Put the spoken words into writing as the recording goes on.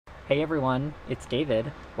Hey everyone, it's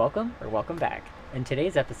David. Welcome back. In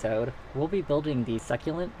today's episode, we'll be building the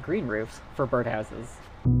succulent green roofs for birdhouses.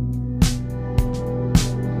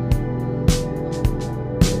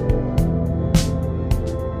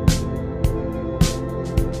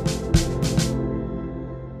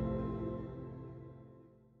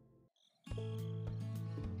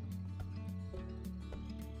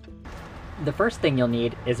 The first thing you'll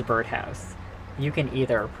need is a birdhouse. You can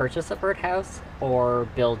either purchase a birdhouse or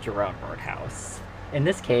build your own birdhouse. In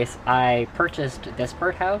this case, I purchased this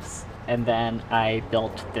birdhouse and then I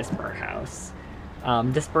built this birdhouse.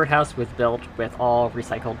 This birdhouse was built with all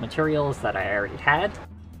recycled materials that I already had.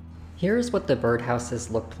 Here's what the birdhouses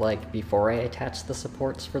looked like before I attached the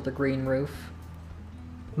supports for the green roof.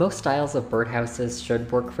 Most styles of birdhouses should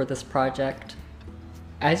work for this project.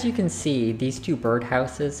 As you can see, these two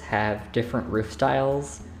birdhouses have different roof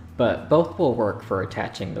styles, but both will work for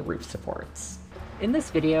attaching the roof supports. In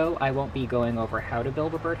this video, I won't be going over how to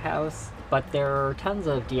build a birdhouse, but there are tons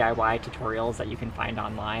of DIY tutorials that you can find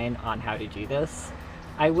online on how to do this.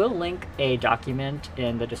 I will link a document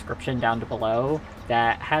in the description down below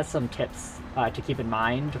that has some tips to keep in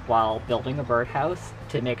mind while building a birdhouse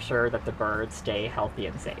to make sure that the birds stay healthy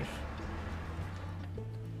and safe.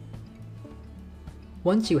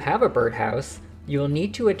 Once you have a birdhouse, you will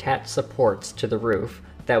need to attach supports to the roof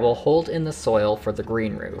that will hold in the soil for the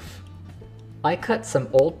green roof. I cut some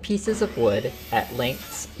old pieces of wood at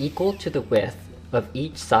lengths equal to the width of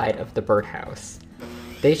each side of the birdhouse.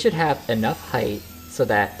 They should have enough height so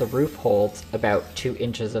that the roof holds about 2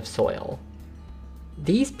 inches of soil.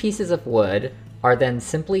 These pieces of wood are then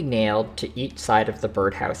simply nailed to each side of the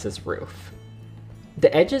birdhouse's roof.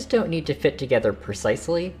 The edges don't need to fit together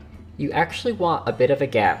precisely. You actually want a bit of a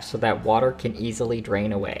gap so that water can easily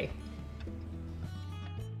drain away.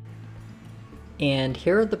 And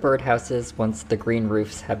here are the birdhouses once the green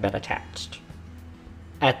roofs have been attached.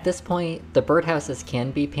 At this point, the birdhouses can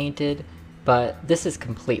be painted, but this is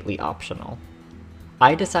completely optional.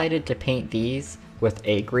 I decided to paint these with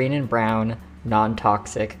a green and brown,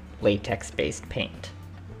 non-toxic, latex-based paint.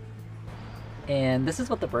 And this is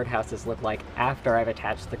what the birdhouses look like after I've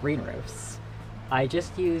attached the green roofs. I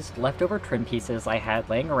just used leftover trim pieces I had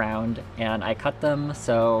laying around, and I cut them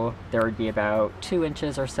so there would be about 2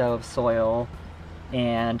 inches or so of soil,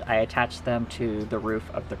 and I attached them to the roof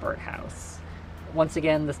of the birdhouse. Once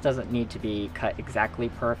again, this doesn't need to be cut exactly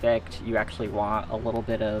perfect. You actually want a little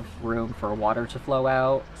bit of room for water to flow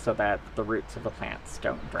out so that the roots of the plants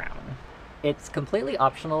don't drown. It's completely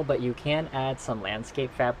optional, but you can add some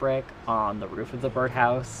landscape fabric on the roof of the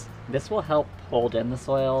birdhouse. This will help hold in the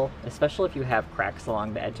soil, especially if you have cracks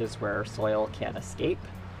along the edges where soil can escape.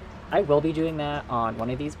 I will be doing that on one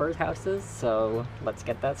of these birdhouses, so let's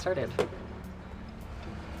get that started.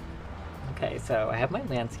 Okay, so I have my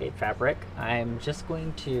landscape fabric. I'm just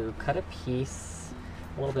going to cut a piece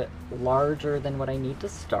a little bit larger than what I need to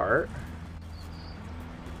start.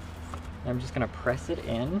 I'm just going to press it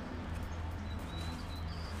in.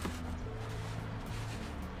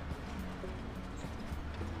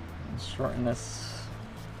 Shorten this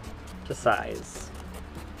to size.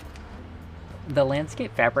 The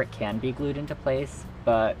landscape fabric can be glued into place,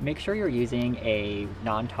 but make sure you're using a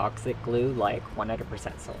non-toxic glue like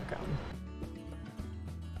 100% silicone.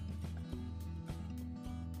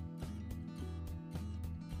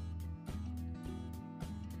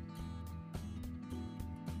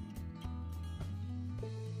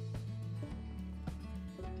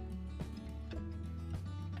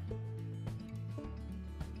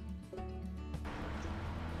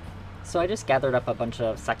 So I just gathered up a bunch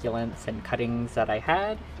of succulents and cuttings that I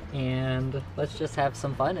had, and let's just have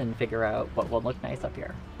some fun and figure out what will look nice up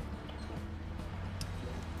here.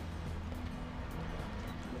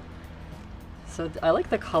 So I like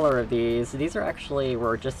the color of these. These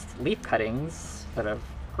were just leaf cuttings that have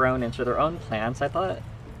grown into their own plants. I thought,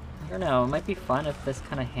 I don't know, it might be fun if this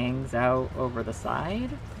kind of hangs out over the side.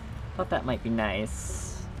 I thought that might be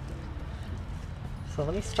nice. So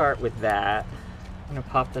let me start with that. I'm gonna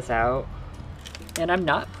pop this out, and I'm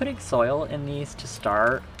not putting soil in these to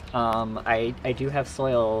start. I do have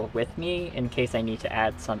soil with me in case I need to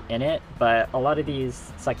add some in it, but a lot of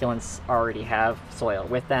these succulents already have soil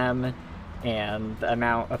with them, and the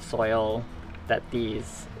amount of soil that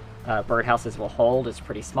these birdhouses will hold is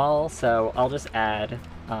pretty small, so I'll just add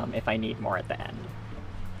if I need more at the end.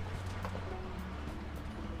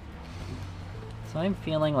 So I'm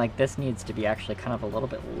feeling like this needs to be actually kind of a little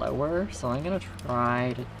bit lower, so I'm going to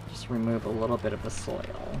try to just remove a little bit of the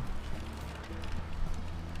soil.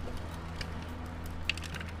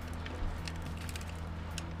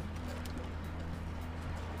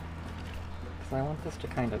 So I want this to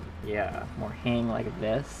kind of, yeah, more hang like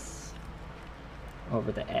this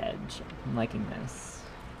over the edge. I'm liking this.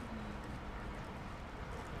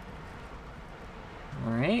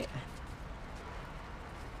 Alright.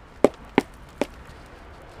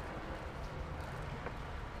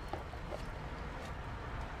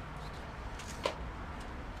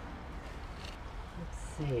 Let's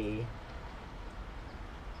see.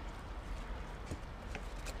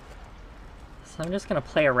 So I'm just gonna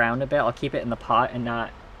play around a bit. I'll keep it in the pot and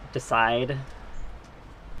not decide.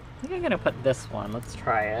 I think I'm gonna put this one. Let's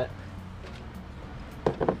try it.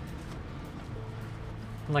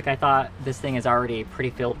 Like, I thought this thing is already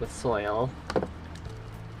pretty filled with soil. So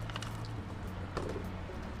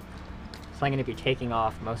I'm gonna be taking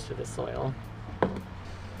off most of the soil.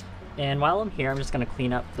 And while I'm here, I'm just gonna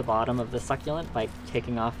clean up the bottom of the succulent by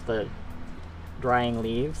taking off the drying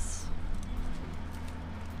leaves.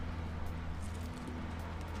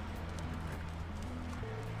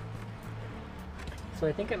 So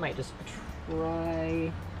I think I might just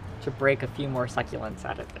try to break a few more succulents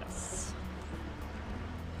out of this.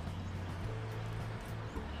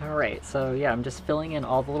 Alright, so yeah, I'm just filling in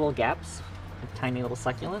all the little gaps with tiny little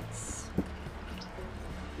succulents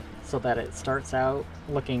so that it starts out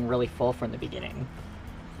looking really full from the beginning.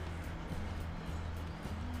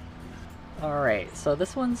 Alright, so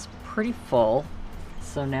this one's pretty full,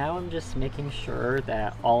 so now I'm just making sure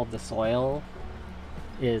that all of the soil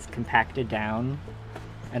is compacted down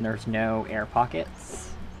and there's no air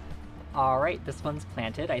pockets. Alright, this one's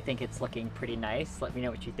planted. I think it's looking pretty nice. Let me know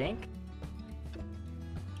what you think.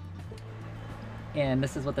 And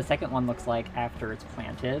this is what the second one looks like after it's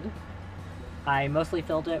planted. I mostly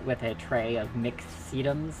filled it with a tray of mixed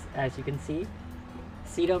sedums, as you can see.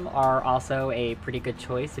 Sedum are also a pretty good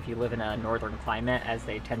choice if you live in a northern climate, as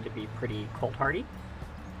they tend to be pretty cold hardy.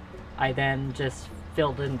 I then just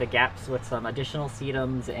filled in the gaps with some additional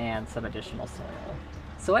sedums and some additional soil.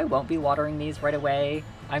 So I won't be watering these right away.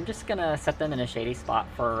 I'm just gonna set them in a shady spot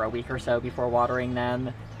for a week or so before watering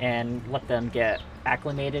them and let them get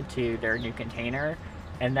acclimated to their new container,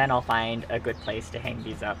 and then I'll find a good place to hang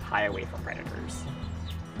these up high away from predators.